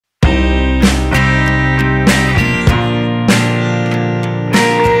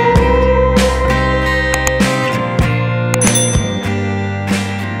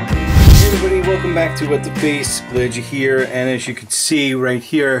to What the Face. Glad you're here. And as you can see right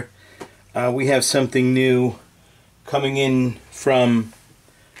here, we have something new coming in from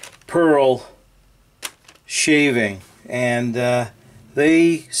Peral Shaving, and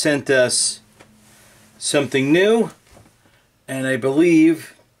they sent us something new, and I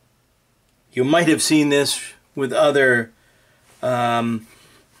believe you might have seen this with other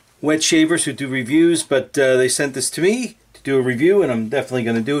wet shavers who do reviews, but they sent this to me to do a review, and I'm definitely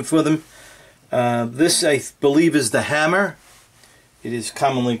going to do it for them. This, I believe, is the hammer. It is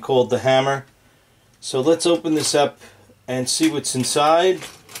commonly called the hammer. So let's open this up and see what's inside.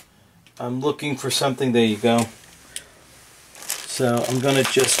 I'm looking for something. There you go. So I'm going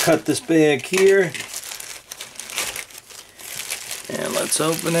to just cut this bag here. And let's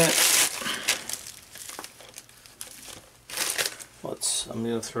open it. I'm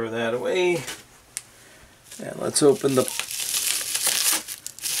going to throw that away. And let's open this.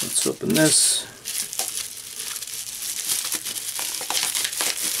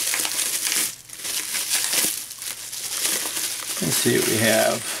 Let's see what we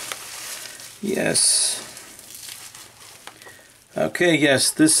have. Yes. Okay,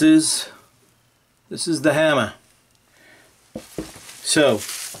 yes, this is the hammer. So,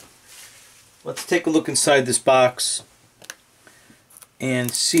 let's take a look inside this box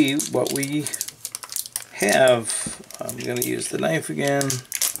and see what we have. I'm going to use the knife again.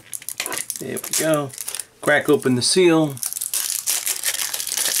 There we go. Crack open the seal.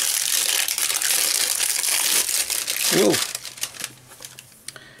 Whoa.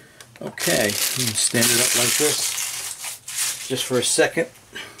 Okay, stand it up like this just for a second.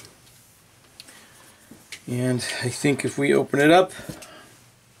 And I think if we open it up,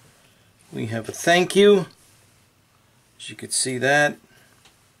 we have a thank you. As you can see that.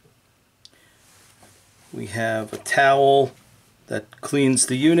 We have a towel that cleans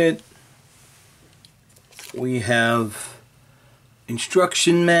the unit. We have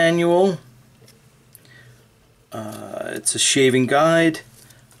instruction manual. It's a shaving guide.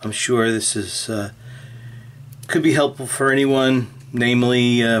 I'm sure this is could be helpful for anyone,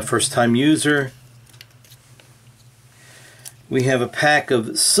 namely first-time user. We have a pack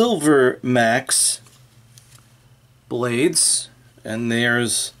of Silver Max blades, and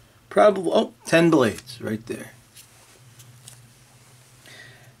there's probably 10 blades right there.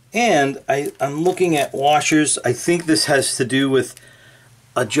 And I'm looking at washers. I think this has to do with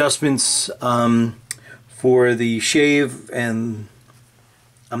adjustments for the shave, and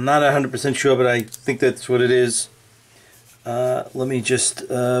I'm not 100% sure, but I think that's what it is. Let me just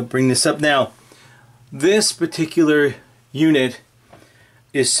bring this up now. This particular unit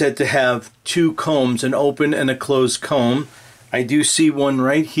is said to have two combs, an open and a closed comb. I do see one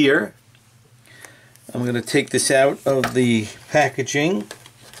right here. I'm going to take this out of the packaging.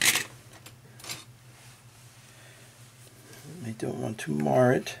 I don't want to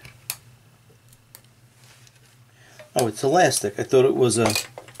mar it. Oh, it's elastic. I thought it was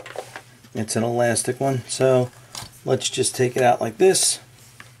it's an elastic one. So let's just take it out like this.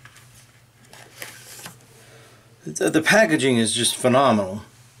 The packaging is just phenomenal.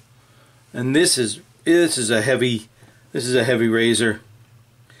 And this is a heavy razor.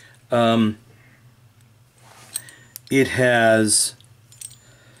 It has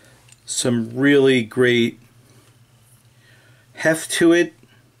some really great heft to it.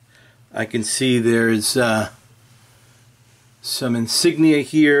 I can see there's some insignia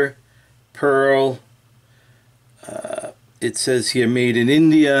here. Pearl. It says here made in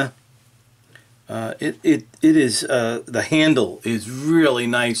India. It is the handle is really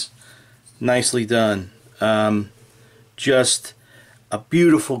nicely done. Just a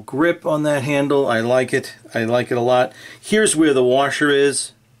beautiful grip on that handle. I like it a lot. Here's where the washer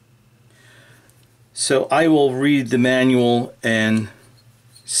is. So I will read the manual and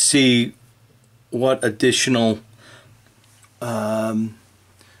see what additional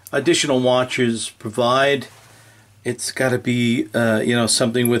washers provide. It's got to be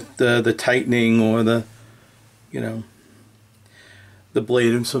something with the tightening or the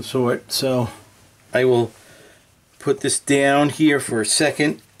blade of some sort. So I will put this down here for a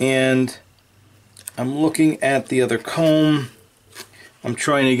second, and I'm looking at the other comb. I'm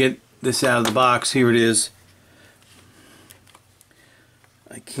trying to get this out of the box. Here it is.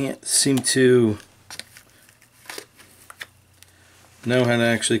 I can't seem to know how it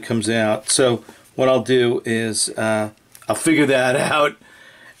actually comes out. So what I'll do is I'll figure that out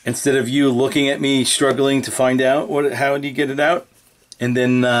instead of you looking at me struggling to find out how do you get it out. And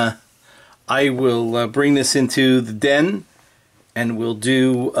then I will bring this into the den and we'll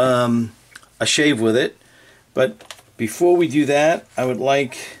do a shave with it. But before we do that, I would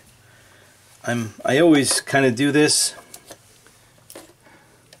like I always kind of do this.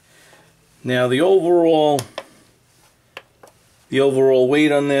 Now the overall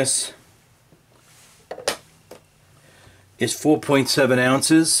weight on this is 4.7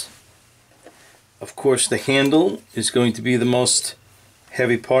 ounces. Of course, the handle is going to be the most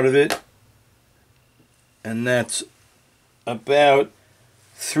heavy part of it, and that's about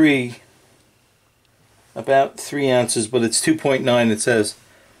 3 ounces, but it's 2.9 it says.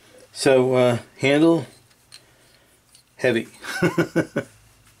 So handle heavy.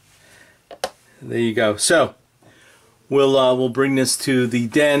 There you go. So we'll bring this to the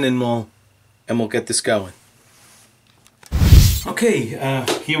den and we'll get this going. Okay,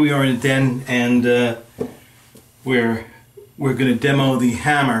 here we are in the den, and we're going to demo the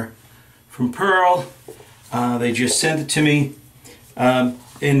hammer from Peral. They just sent it to me.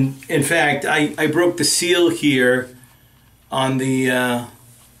 In fact, I broke the seal here on the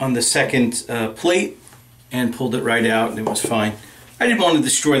second plate and pulled it right out, and it was fine. I didn't want to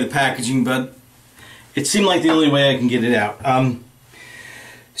destroy the packaging, but it seemed like the only way I can get it out.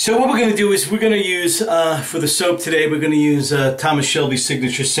 So what we're going to do is we're going to use, for the soap today, we're going to use Thomas Shelby's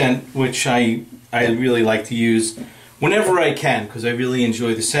Signature Scent, which I really like to use whenever I can, because I really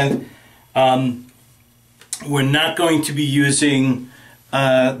enjoy the scent. We're not going to be using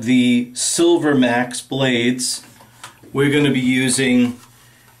the Silver Max blades. We're going to be using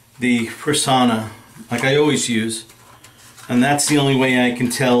the Persona, like I always use, and that's the only way I can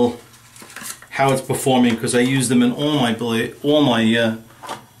tell how it's performing, because I use them in all my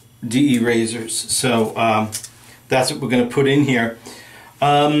DE razors. So that's what we're going to put in here.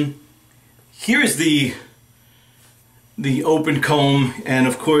 Here's the open comb, and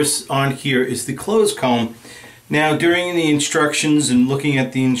of course on here is the closed comb. Now, during the instructions and looking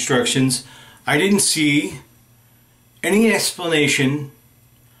at the instructions, I didn't see any explanation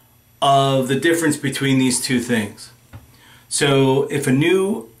of the difference between these two things. So if a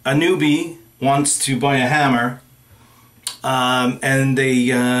newbie wants to buy a hammer, and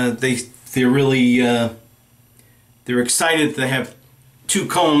they're really they're excited they have two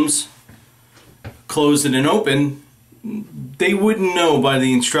combs, closed and open, they wouldn't know by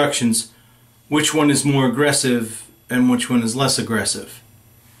the instructions which one is more aggressive and which one is less aggressive.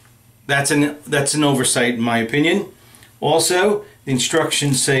 That's an oversight in my opinion. Also, the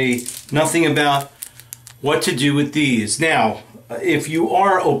instructions say nothing about what to do with these. Now, if you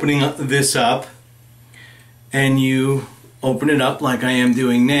are opening this up and you open it up like I am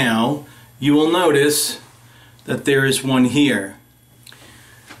doing now, you will notice that there is one here.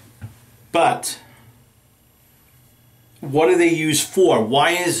 But what are they used for?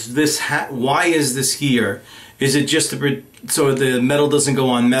 Why is this here? Is it just so the metal doesn't go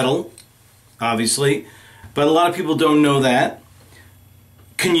on metal? Obviously, but a lot of people don't know that.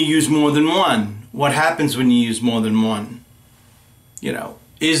 Can you use more than one? What happens when you use more than one? You know,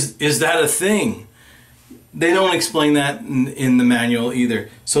 is that a thing? They don't explain that in the manual either.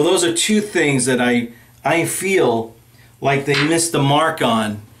 So those are two things that I feel like they missed the mark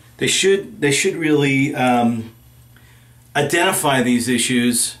on. They should really identify these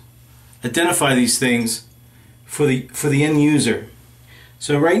issues, identify these things for the end user.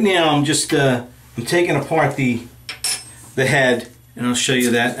 So right now I'm just I'm taking apart the head, and I'll show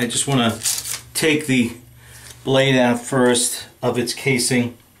you that. I just want to take the blade out first of its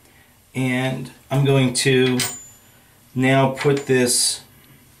casing, and I'm going to now put this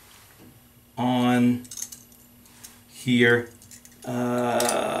on here.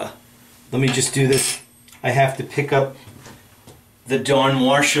 Let me just do this. I have to pick up the darn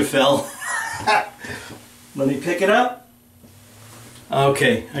washer fell. Let me pick it up.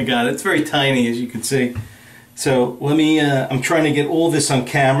 Okay, I got it. It's very tiny, as you can see. So let me, I'm trying to get all this on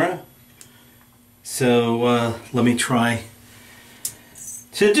camera. So let me try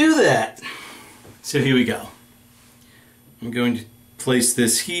to do that. So here we go. I'm going to place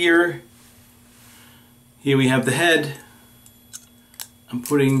this here. Here we have the head. I'm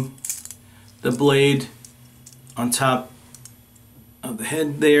putting the blade on top of the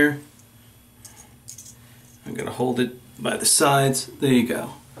head there. I'm going to hold it by the sides. There you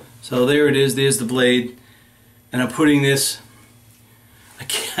go. So there it is. There's the blade. And I'm putting this,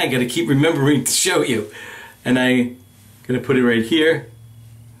 I got to keep remembering to show you. And I'm going to put it right here.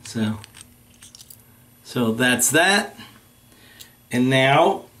 So that's that. And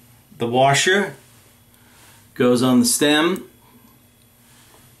now the washer goes on the stem,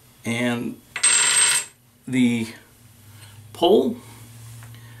 and the pole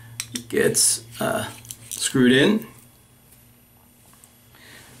gets screwed in.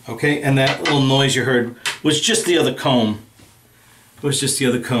 Okay, and that little noise you heard was just the other comb. It was just the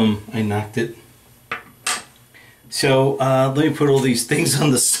other comb. I knocked it. So let me put all these things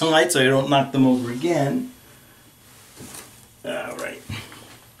on the side so I don't knock them over again. All right.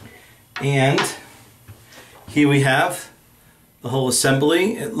 And here we have the whole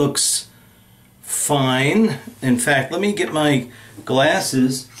assembly. It looks fine. In fact, let me get my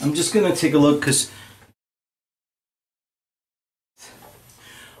glasses. I'm just going to take a look because...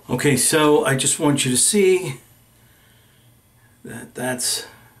 Okay, so I just want you to see that that's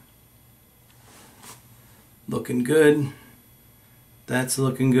looking good. That's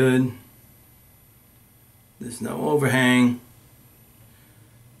looking good. There's no overhang.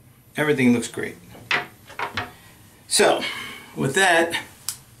 Everything looks great. So, with that,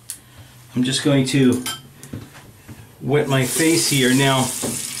 I'm just going to wet my face here. Now,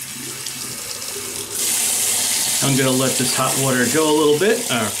 I'm going to let this hot water go a little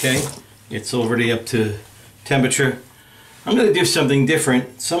bit. Okay, it's already up to temperature. I'm going to do something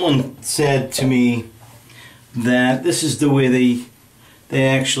different. Someone said to me that this is the way they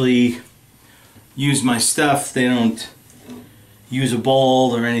actually use my stuff. They don't use a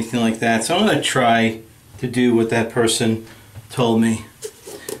bowl or anything like that. So I'm going to try to do what that person told me.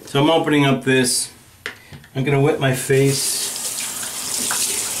 So I'm opening up this. I'm going to wet my face.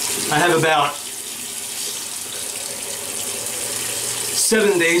 I have about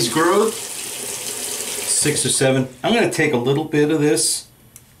 7 days growth. 6 or 7. I'm going to take a little bit of this.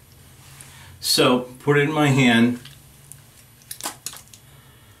 So put it in my hand.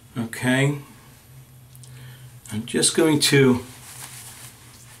 Okay. I'm just going to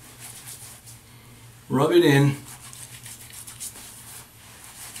rub it in.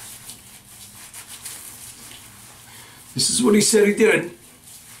 This is what he said he did.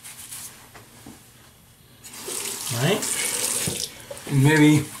 Right? And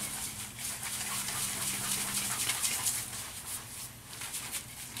maybe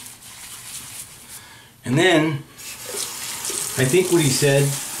and then I think what he said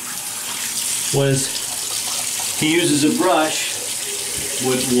was he uses a brush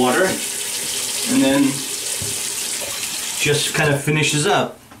with water and then just kind of finishes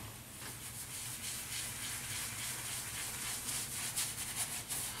up.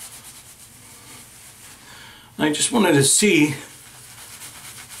 I just wanted to see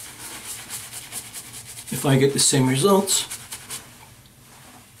if I get the same results.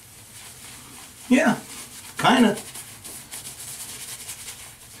 Yeah, kind of.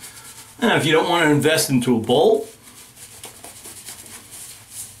 And if you don't want to invest into a bowl,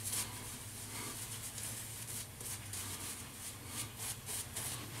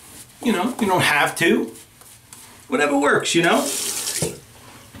 you know, you don't have to. Whatever works, you know?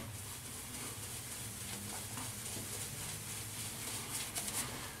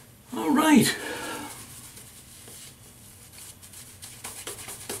 All right.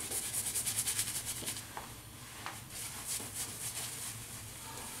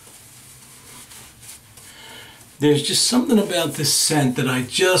 There's just something about this scent that I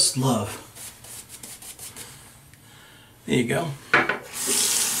just love. There you go.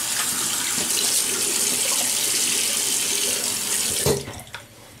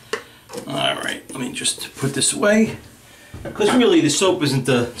 Alright, let me just put this away. Because really the soap isn't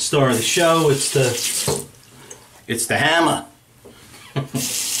the star of the show, it's the hammer.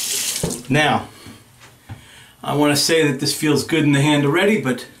 Now, I want to say that this feels good in the hand already,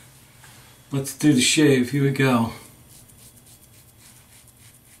 but let's do the shave. Here we go.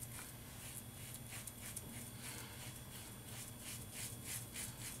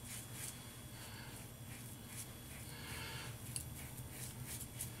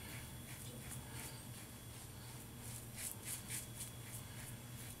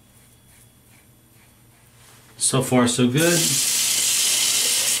 So far, so good.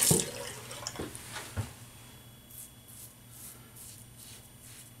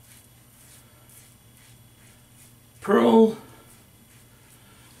 Pearl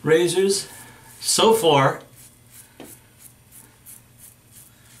razors, so far,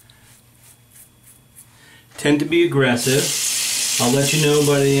 tend to be aggressive. I'll let you know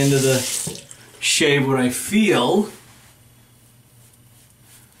by the end of the shave what I feel.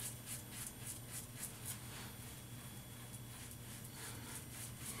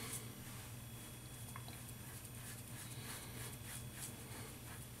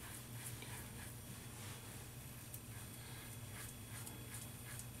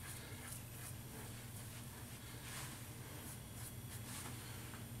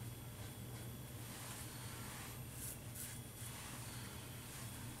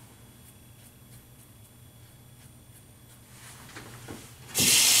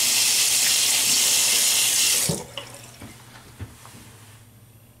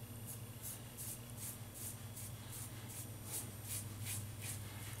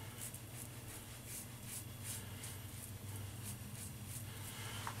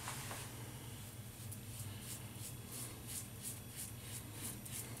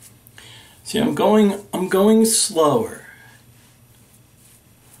 See, I'm going slower.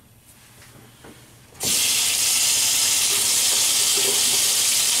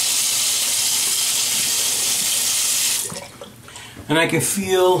 And I can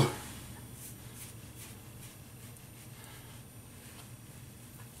feel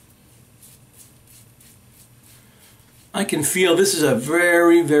this is a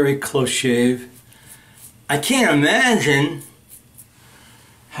very, very close shave. I can't imagine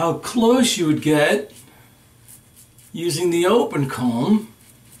how close you would get using the open comb.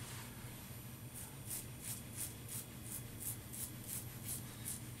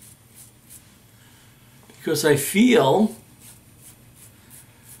 Because I feel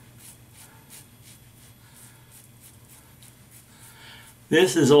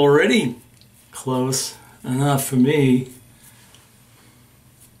this is already close enough for me.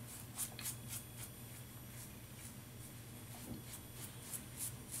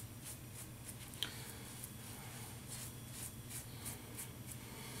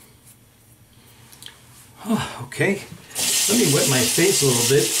 Oh, okay, let me wet my face a little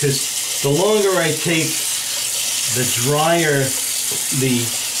bit, because the longer I take, the drier the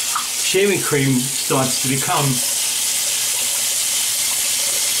shaving cream starts to become.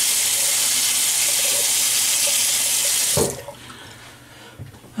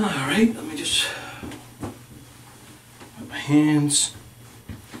 All right, let me just wet my hands.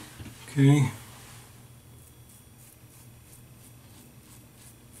 Okay.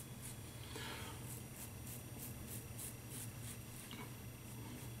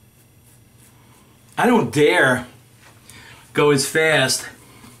 I don't dare go as fast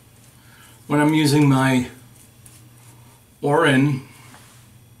when I'm using my Orin.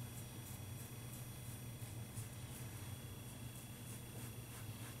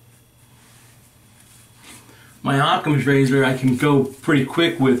 My Occam's razor I can go pretty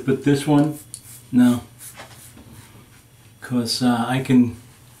quick with, but this one, no. Because I can,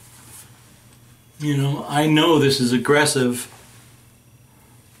 you know, I know this is aggressive.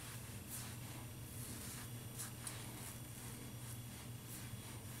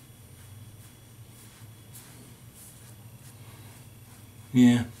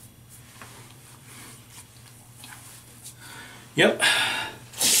 Yeah. Yep.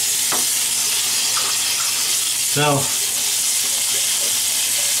 So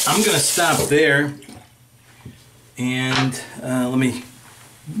I'm gonna stop there, and let me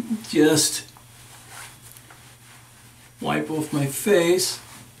just wipe off my face,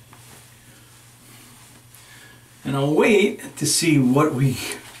 and I'll wait to see what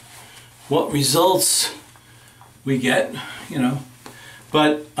results we get, you know.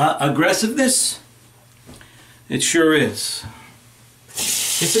 But aggressiveness, it sure is.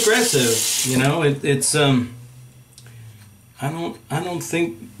 It's aggressive, you know. It's I don't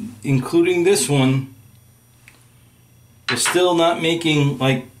think, including this one, is still not making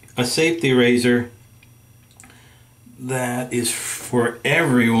like a safety razor that is for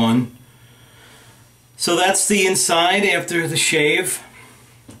everyone. So that's the inside after the shave.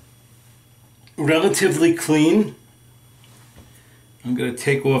 Relatively clean. I'm going to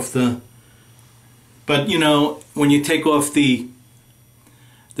take off the, but you know, when you take off the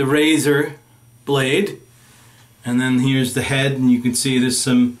razor blade, and then here's the head, and you can see there's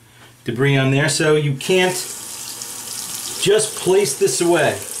some debris on there, so you can't just place this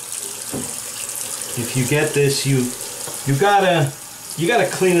away. If you get this, you gotta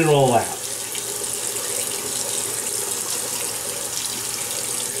clean it all out.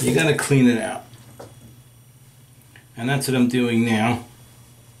 You gotta clean it out. And that's what I'm doing now.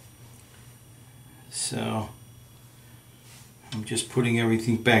 So I'm just putting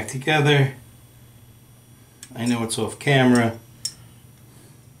everything back together. I know it's off camera,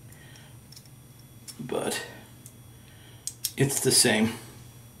 but it's the same.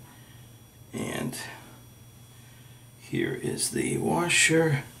 And here is the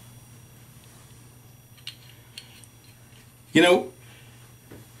washer. You know,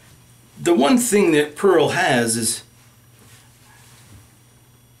 the one thing that Peral has is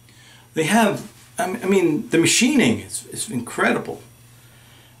they have, I mean, the machining is incredible.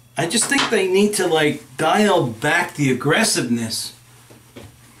 I just think they need to like dial back the aggressiveness,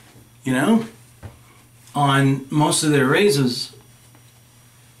 you know, on most of their razors.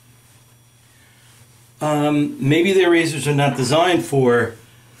 Maybe their razors are not designed for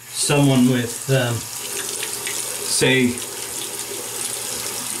someone with, say,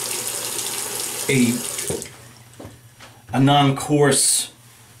 a non-coarse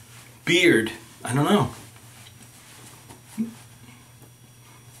beard. I don't know.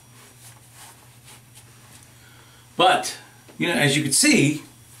 But, you know, as you can see,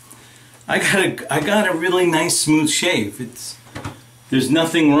 I got a really nice smooth shave. There's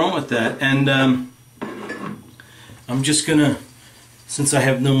nothing wrong with that, and I'm just gonna, since I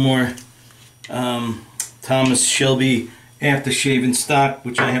have no more Thomas Shelby aftershave in stock,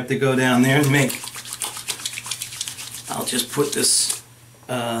 which I have to go down there and make, I'll just put this.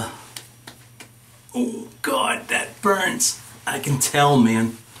 Oh God, that burns! I can tell,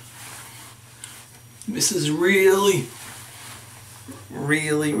 man. This is really.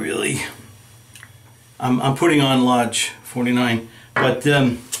 I'm putting on Lodge 49, but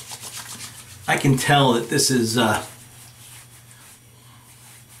I can tell that this is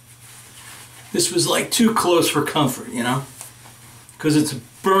this was like too close for comfort, you know, because it's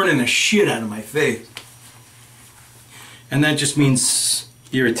burning the shit out of my face, and that just means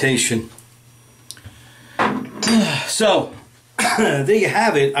irritation. So there you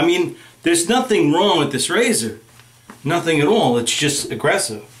have it. I mean, there's nothing wrong with this razor. Nothing at all. It's just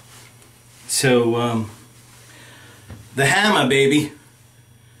aggressive. So, the hammer, baby.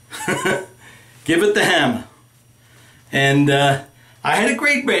 Give it the hammer. And I had a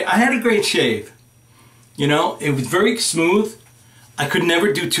great shave. You know, it was very smooth. I could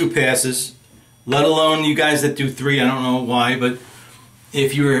never do 2 passes, let alone you guys that do 3. I don't know why, but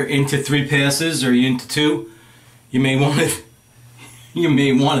if you're into 3 passes or you're into 2, you may want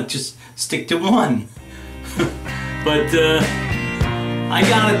to just stick to 1. But I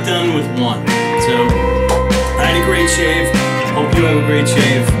got it done with 1. So I had a great shave. Hope you have a great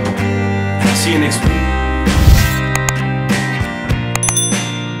shave. See you next week.